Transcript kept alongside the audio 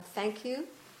thank you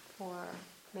for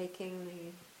making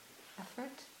the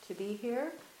effort to be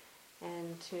here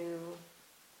and to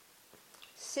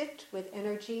sit with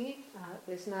energy.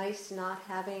 It was nice not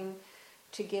having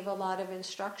to give a lot of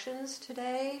instructions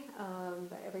today,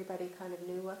 but everybody kind of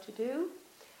knew what to do,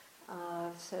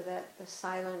 so that the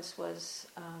silence was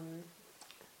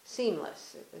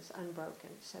seamless. It was unbroken.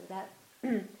 So that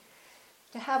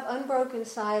to have unbroken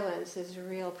silence is a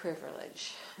real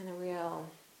privilege and a real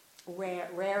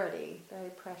rarity, very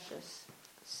precious.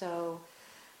 So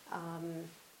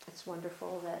it's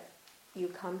wonderful that you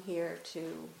come here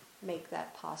to make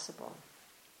that possible.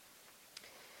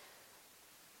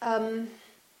 I've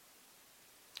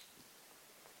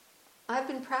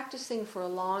been practicing for a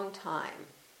long time,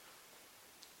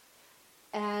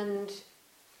 and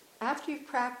after you've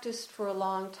practiced for a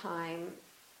long time,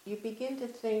 you begin to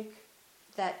think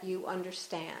that you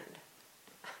understand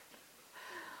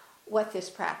what this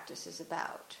practice is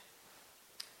about.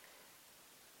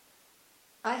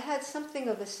 I had something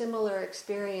of a similar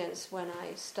experience when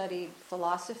I studied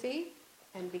philosophy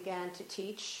and began to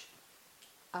teach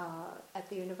at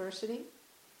the university.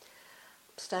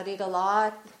 Studied a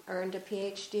lot, earned a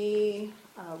PhD,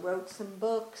 wrote some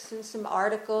books and some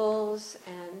articles,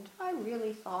 and I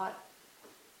really thought,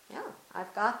 yeah,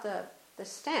 I've got the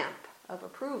stamp of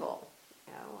approval.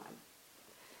 You know,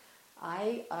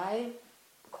 I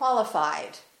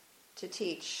qualified to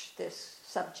teach this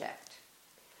subject.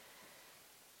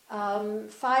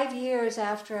 5 years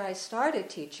after I started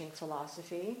teaching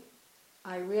philosophy,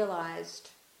 I realized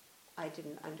I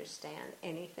didn't understand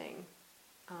anything.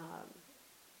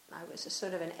 I was a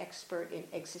sort of an expert in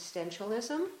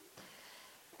existentialism,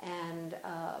 and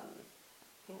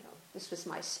this was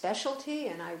my specialty,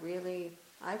 and I really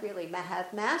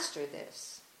have mastered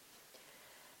this.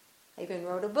 I even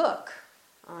wrote a book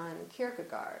on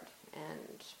Kierkegaard,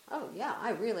 and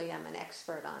I really am an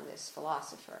expert on this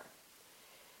philosopher.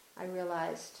 I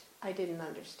realized I didn't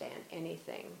understand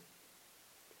anything.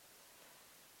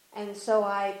 And so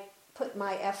I put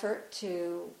my effort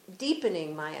to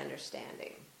deepening my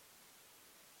understanding.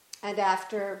 And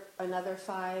after another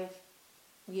 5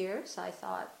 years, I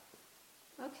thought,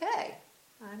 okay,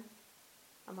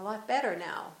 I'm a lot better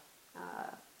now.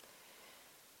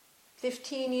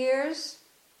 15 years,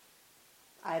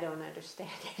 I don't understand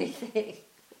anything.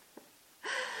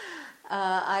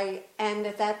 And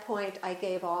at that point, I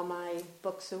gave all my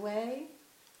books away,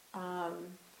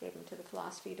 gave them to the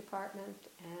philosophy department,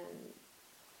 and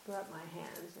threw up my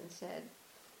hands and said,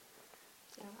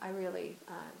 I really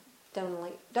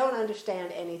don't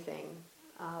understand anything.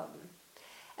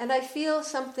 And I feel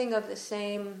something of the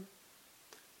same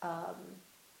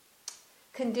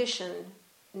condition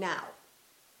now.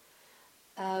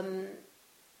 I'm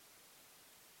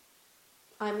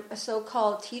a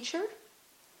so-called teacher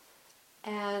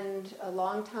and a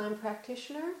long-time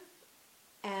practitioner,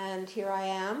 and here I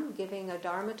am giving a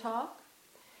Dharma talk,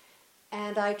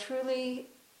 and I truly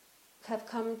have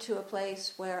come to a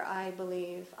place where I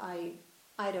believe I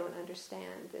don't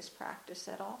understand this practice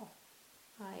at all.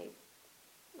 I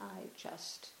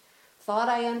just thought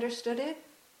I understood it,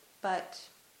 but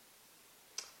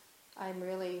I'm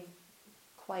really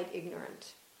quite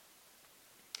ignorant.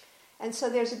 And so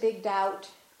there's a big doubt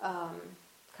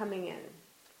coming in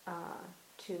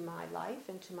to my life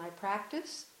and to my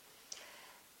practice.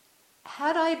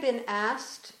 Had I been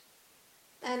asked,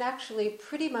 and actually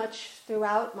pretty much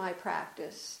throughout my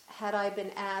practice, had I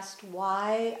been asked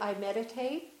why I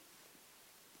meditate,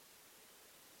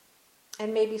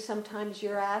 and maybe sometimes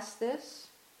you're asked this,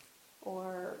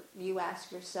 or you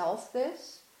ask yourself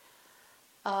this,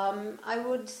 I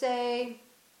would say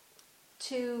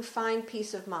to find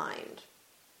peace of mind.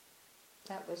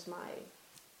 That was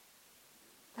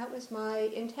my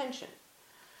intention.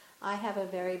 I have a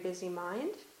very busy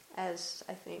mind, as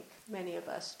I think many of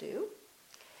us do.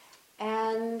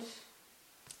 And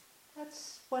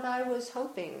that's what I was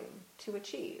hoping to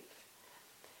achieve.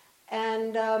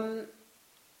 And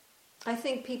I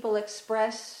think people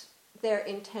express their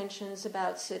intentions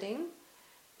about sitting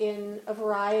in a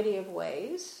variety of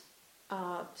ways.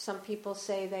 Some people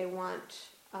say they want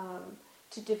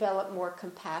to develop more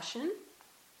compassion,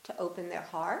 to open their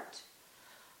heart,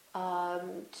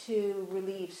 to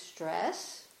relieve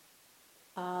stress,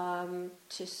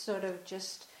 to sort of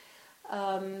just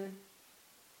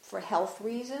for health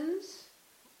reasons,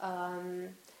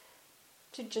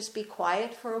 to just be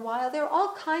quiet for a while. There are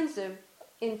all kinds of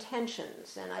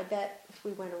intentions, and I bet if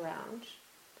we went around,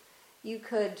 you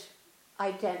could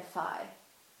identify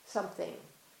something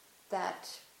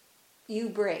that you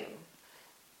bring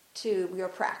to your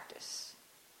practice.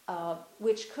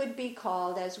 which could be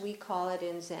called, as we call it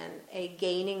in Zen, a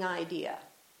gaining idea.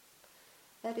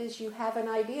 That is, you have an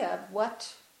idea of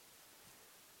what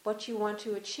you want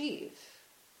to achieve,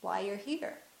 why you're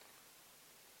here.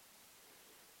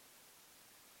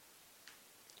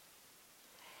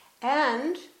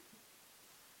 And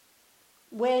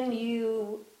when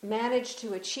you manage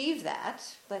to achieve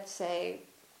that, let's say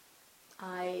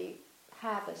I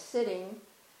have a sitting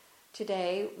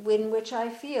today in which I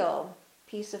feel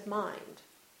peace of mind.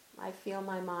 I feel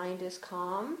my mind is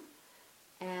calm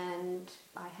and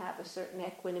I have a certain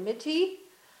equanimity.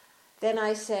 Then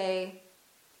I say,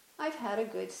 I've had a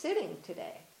good sitting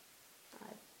today.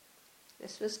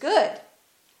 This was good.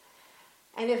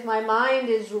 And if my mind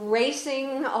is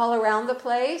racing all around the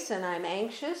place and I'm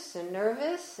anxious and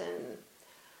nervous and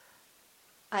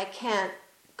I can't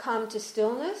come to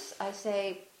stillness, I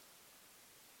say,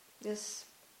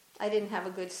 I didn't have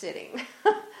a good sitting.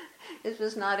 This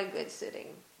was not a good sitting.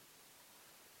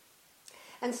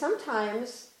 And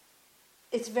sometimes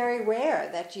it's very rare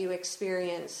that you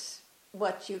experience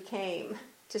what you came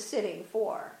to sitting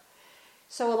for.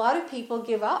 So a lot of people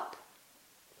give up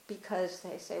because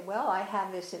they say, well, I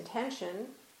have this intention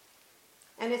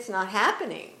and it's not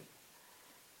happening.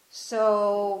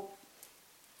 So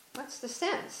what's the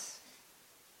sense?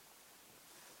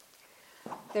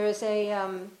 There's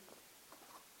a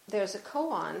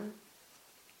koan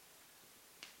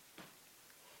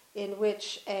in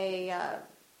which a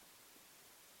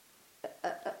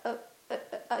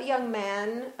young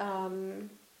man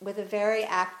with a very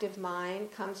active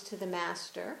mind comes to the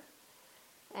master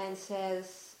and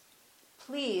says,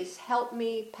 please help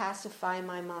me pacify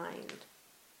my mind.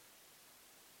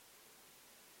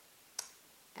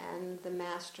 And the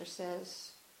master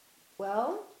says,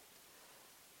 well,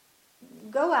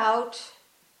 go out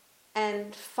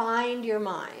and find your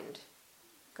mind.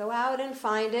 Go out and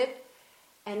find it,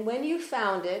 and when you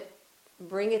found it,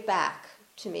 bring it back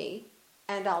to me,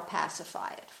 and I'll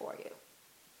pacify it for you.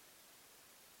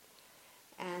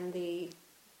 And the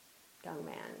young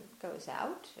man goes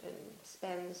out and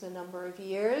spends a number of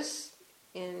years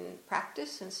in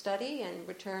practice and study and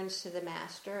returns to the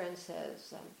master and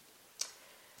says,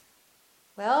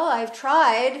 well, I've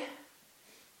tried,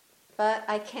 but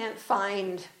I can't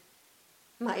find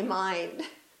my mind.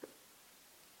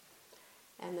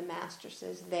 And the master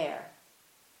says, there,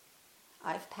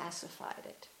 I've pacified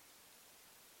it.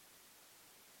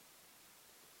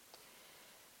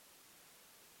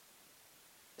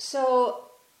 So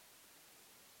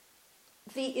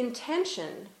the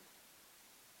intention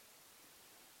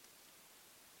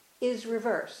is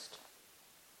reversed.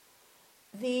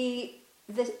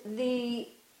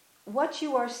 What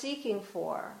you are seeking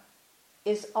for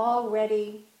is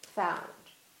already found.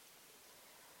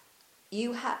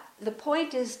 The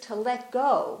point is to let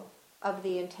go of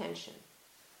the intention.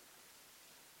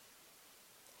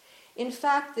 In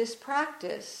fact, this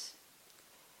practice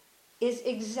is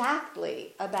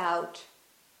exactly about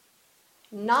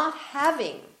not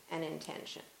having an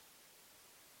intention.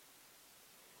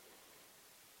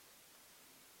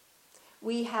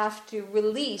 We have to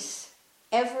release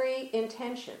every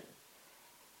intention.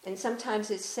 And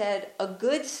sometimes it's said, a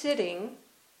good sitting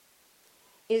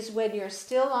is when you're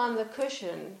still on the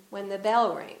cushion when the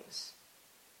bell rings.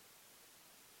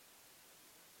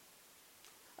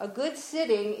 A good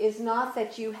sitting is not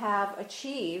that you have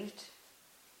achieved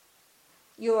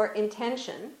your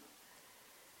intention.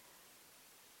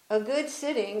 A good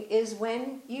sitting is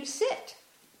when you sit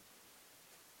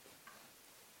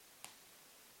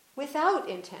without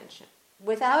intention,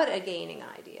 without a gaining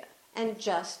idea, and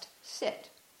just sit.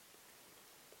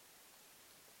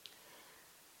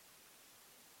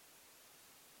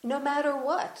 No matter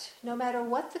what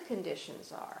the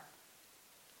conditions are.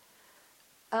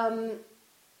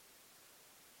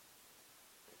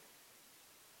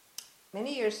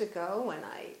 Many years ago, when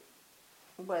I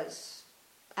was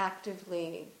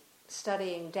actively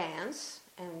studying dance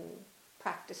and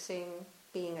practicing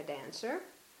being a dancer,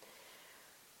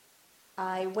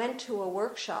 I went to a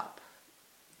workshop,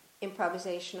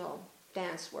 improvisational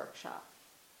dance workshop,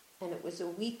 and it was a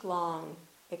week-long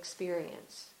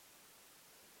experience.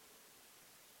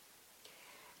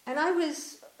 And I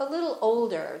was a little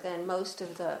older than most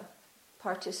of the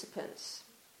participants.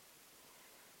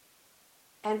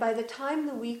 And by the time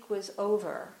the week was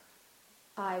over,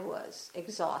 I was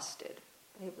exhausted.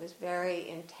 It was a very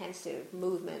intensive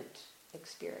movement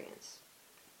experience.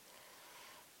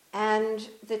 And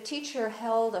the teacher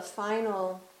held a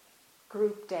final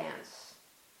group dance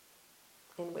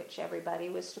in which everybody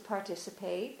was to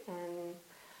participate and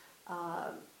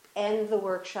end the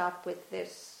workshop with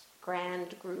this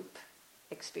grand group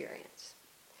experience.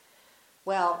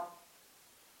 Well,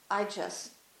 I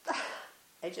just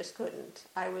couldn't.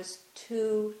 I was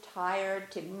too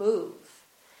tired to move.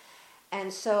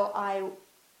 And so I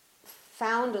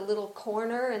found a little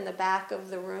corner in the back of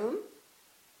the room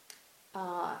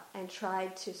and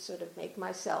tried to sort of make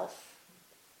myself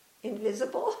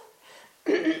invisible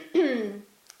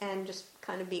and just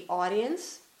kind of be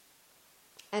audience.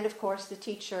 And of course the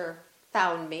teacher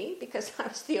found me because I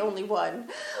was the only one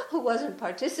who wasn't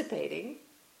participating.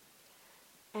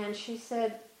 And she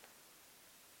said,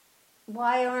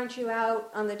 "Why aren't you out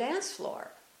on the dance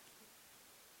floor?"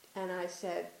 And I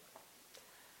said,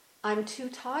 "I'm too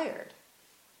tired."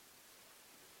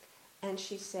 And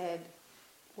she said,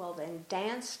 "Well then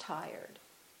dance tired."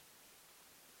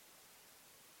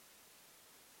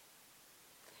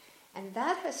 And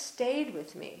that has stayed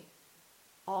with me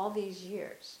all these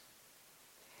years.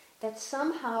 That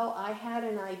somehow I had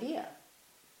an idea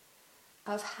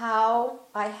of how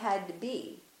I had to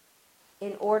be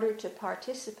in order to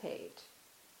participate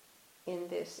in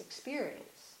this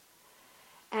experience.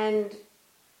 And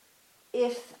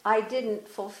if I didn't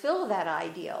fulfill that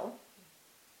idea,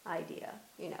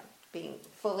 being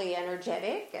fully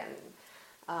energetic and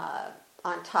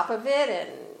on top of it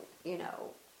and,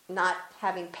 not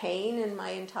having pain in my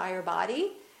entire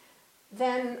body,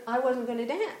 then I wasn't going to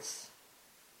dance.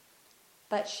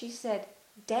 But she said,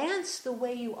 "Dance the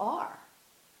way you are.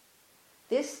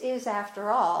 This is, after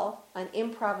all, an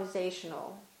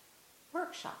improvisational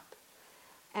workshop.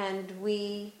 And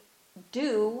we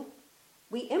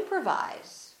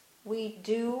improvise. We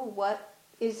do what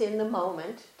is in the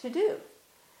moment to do.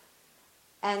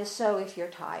 And so if you're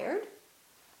tired,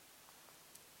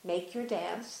 make your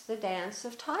dance the dance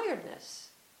of tiredness."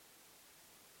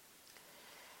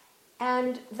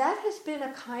 And that has been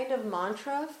a kind of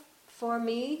mantra for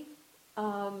me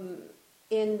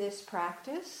in this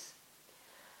practice.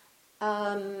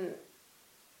 And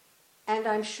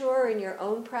I'm sure in your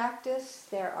own practice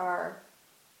there are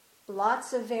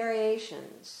lots of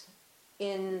variations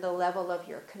in the level of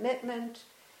your commitment,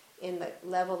 in the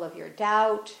level of your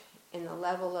doubt, in the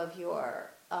level of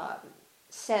your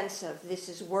sense of this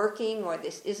is working or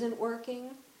this isn't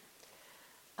working.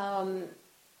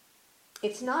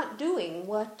 It's not doing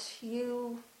what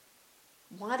you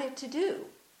want it to do.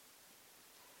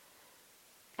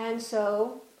 And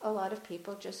so a lot of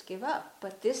people just give up.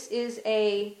 But this is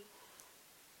a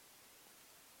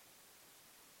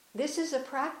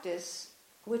practice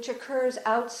which occurs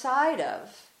outside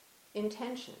of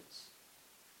intentions.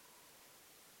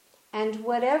 And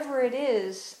whatever it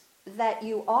is that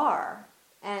you are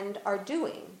and are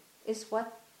doing is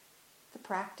what the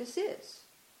practice is.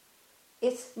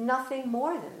 It's nothing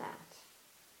more than that,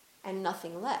 and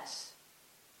nothing less.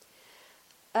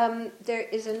 There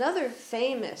is another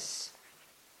famous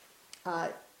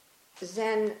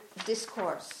Zen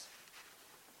discourse,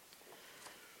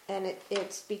 and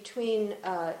it's between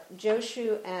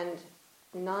Joshu and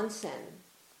Nansen.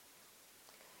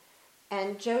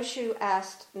 And Joshu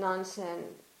asked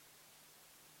Nansen,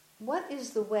 "What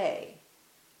is the way?"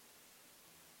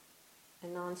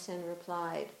 And Nansen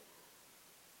replied,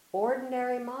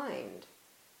 "Ordinary mind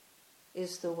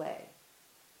is the way."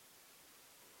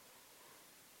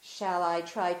 "Shall I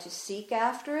try to seek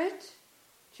after it?"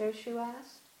 Joshu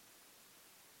asked.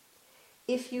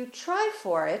 "If you try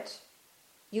for it,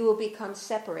 you will become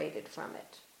separated from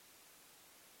it,"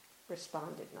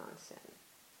 responded Nansen.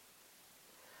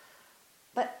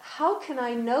 "But how can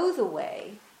I know the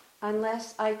way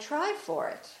unless I try for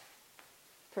it?"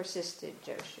 persisted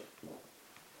Joshu.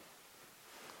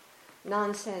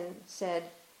 Nansen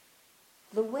said,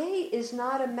 "The way is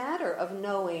not a matter of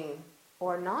knowing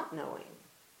or not knowing.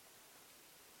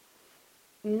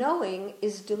 Knowing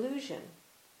is delusion.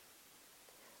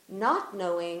 Not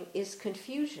knowing is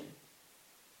confusion.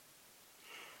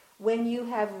 When you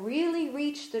have really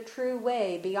reached the true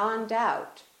way beyond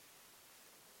doubt,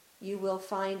 you will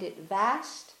find it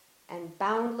vast and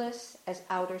boundless as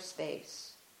outer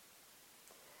space.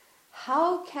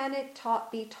 How can it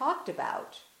be talked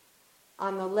about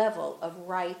on the level of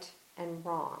right and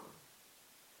wrong?"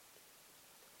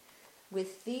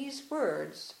 With these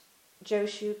words,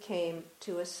 Joshu came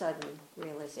to a sudden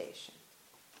realization.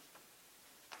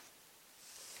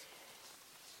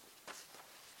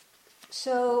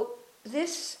 So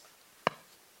this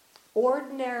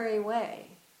ordinary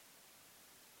way,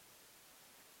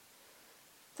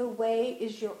 the way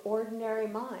is your ordinary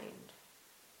mind.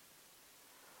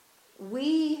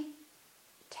 We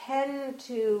tend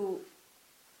to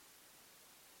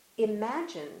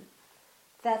imagine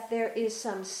that there is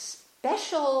some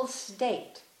special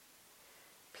state,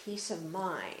 peace of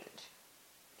mind,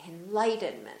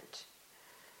 enlightenment,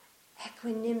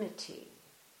 equanimity,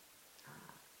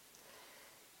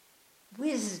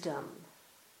 wisdom.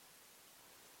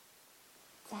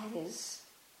 That is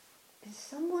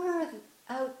somewhere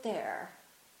out there.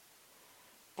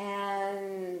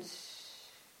 And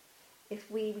if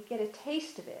we get a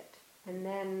taste of it, and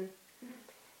then,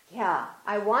 yeah,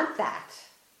 I want that.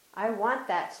 I want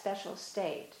that special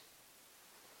state.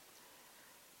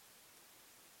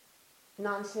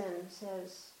 Nansen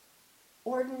says,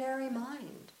 ordinary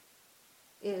mind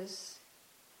is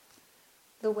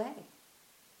the way.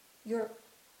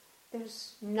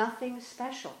 There's nothing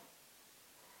special.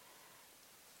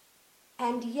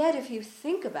 And yet, if you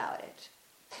think about it,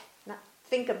 not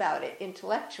think about it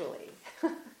intellectually,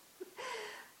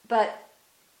 but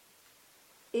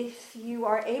if you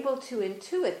are able to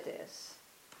intuit this,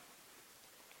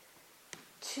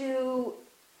 to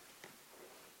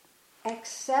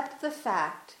accept the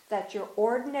fact that your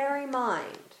ordinary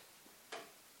mind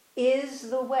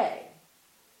is the way,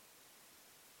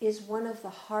 is one of the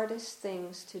hardest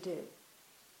things to do.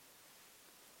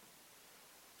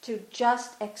 To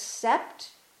just accept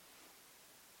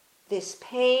this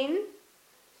pain,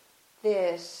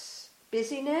 this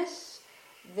busyness,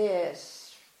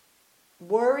 this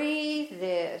worry,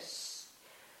 this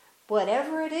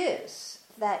whatever it is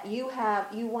that you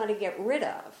want to get rid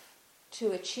of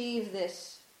to achieve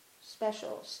this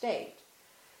special state.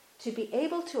 To be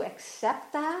able to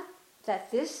accept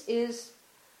that this is,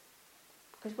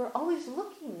 because we're always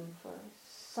looking for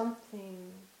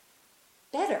something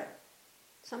better,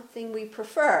 something we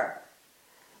prefer,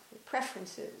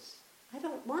 preferences. I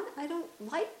don't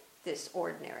like this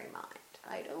ordinary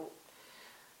mind.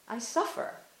 I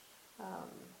suffer.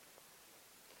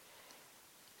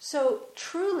 So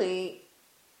truly,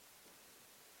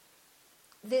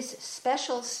 this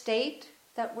special state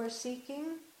that we're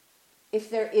seeking, if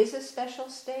there is a special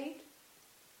state,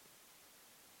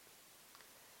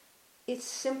 it's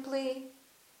simply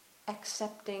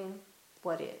accepting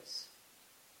what is.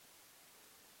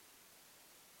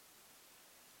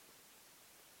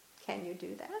 Can you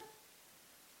do that?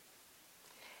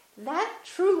 That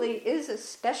truly is a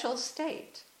special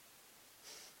state.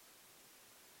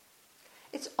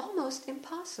 It's almost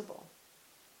impossible.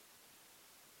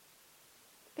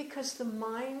 Because the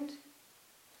mind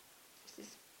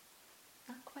is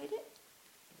not quite it.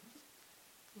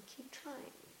 And keep trying,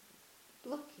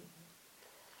 looking.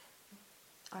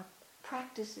 Our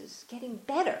practice is getting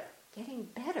better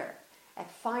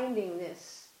at finding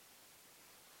this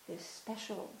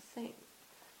special thing.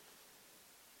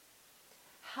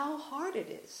 How hard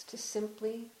it is to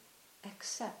simply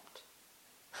accept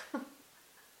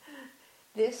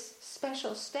this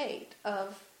special state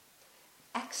of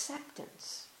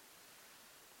acceptance.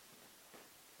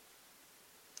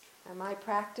 And my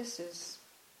practice is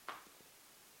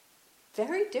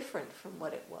very different from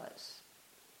what it was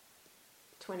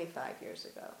 25 years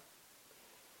ago,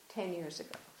 10 years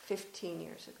ago, 15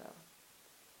 years ago.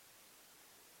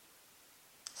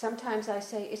 Sometimes I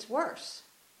say, it's worse.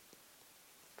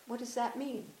 What does that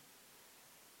mean?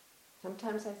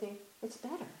 Sometimes I think, it's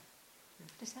better.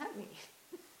 What does that mean?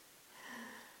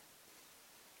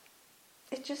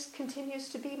 It just continues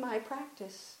to be my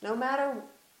practice, no matter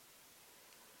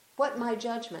what my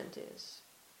judgment is.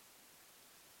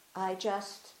 I've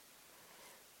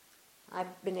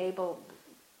been able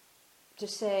to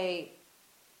say,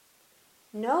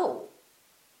 no,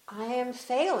 I am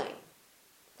failing.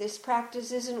 This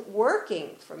practice isn't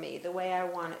working for me the way I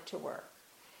want it to work.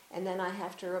 And then I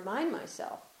have to remind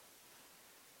myself,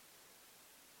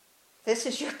 this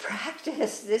is your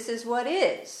practice. This is what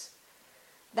is.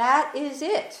 That is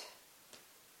it.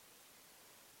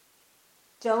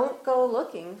 Don't go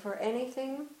looking for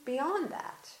anything beyond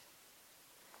that.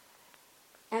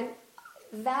 And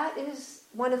that is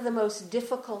one of the most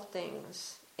difficult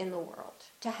things in the world,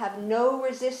 to have no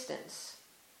resistance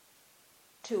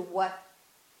to what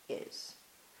is.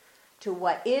 To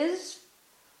what is,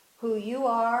 who you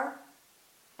are,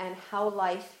 and how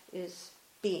life is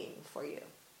being for you.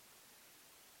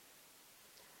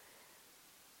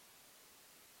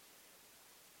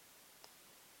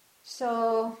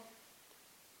 So,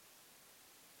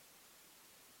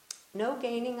 no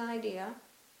gaining idea.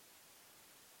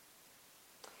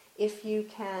 If you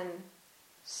can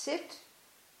sit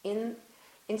in,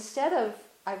 instead of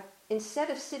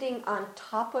sitting on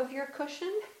top of your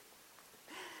cushion,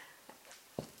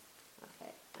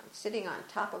 okay, I'm sitting on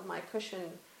top of my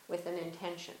cushion with an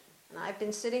intention. And I've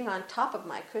been sitting on top of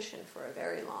my cushion for a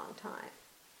very long time.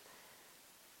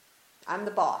 I'm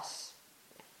the boss.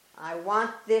 I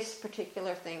want this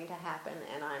particular thing to happen,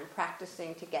 and I'm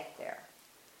practicing to get there.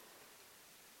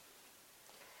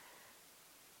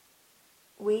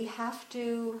 we have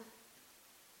to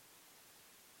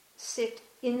sit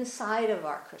inside of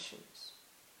our cushions.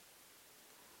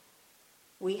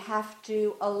 We have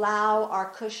to allow our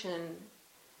cushion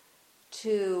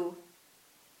to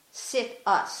sit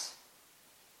us.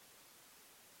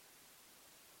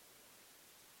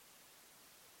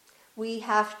 We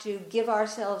have to give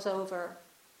ourselves over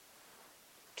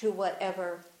to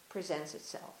whatever presents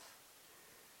itself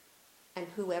and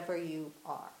whoever you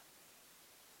are.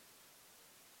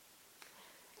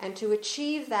 And to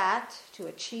achieve that,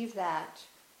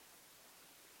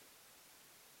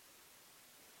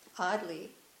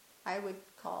 oddly, I would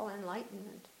call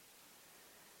enlightenment.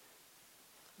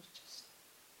 It's just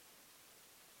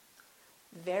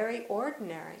very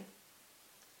ordinary,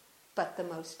 but the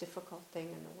most difficult thing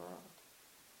in the world.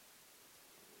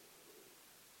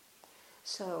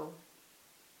 So,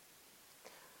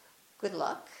 good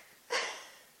luck,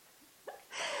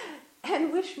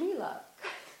 and wish me luck.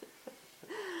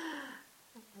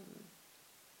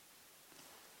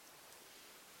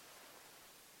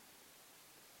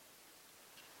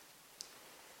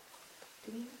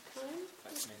 Do we have time?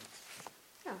 5 minutes.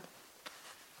 Yeah.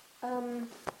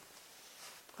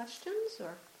 Questions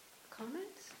or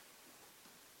comments?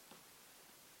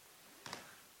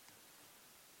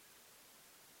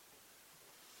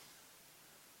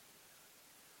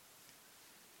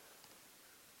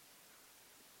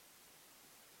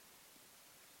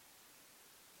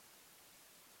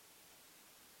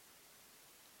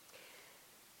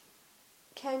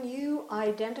 Can you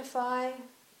identify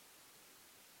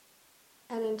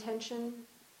an intention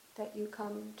that you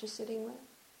come to sitting with?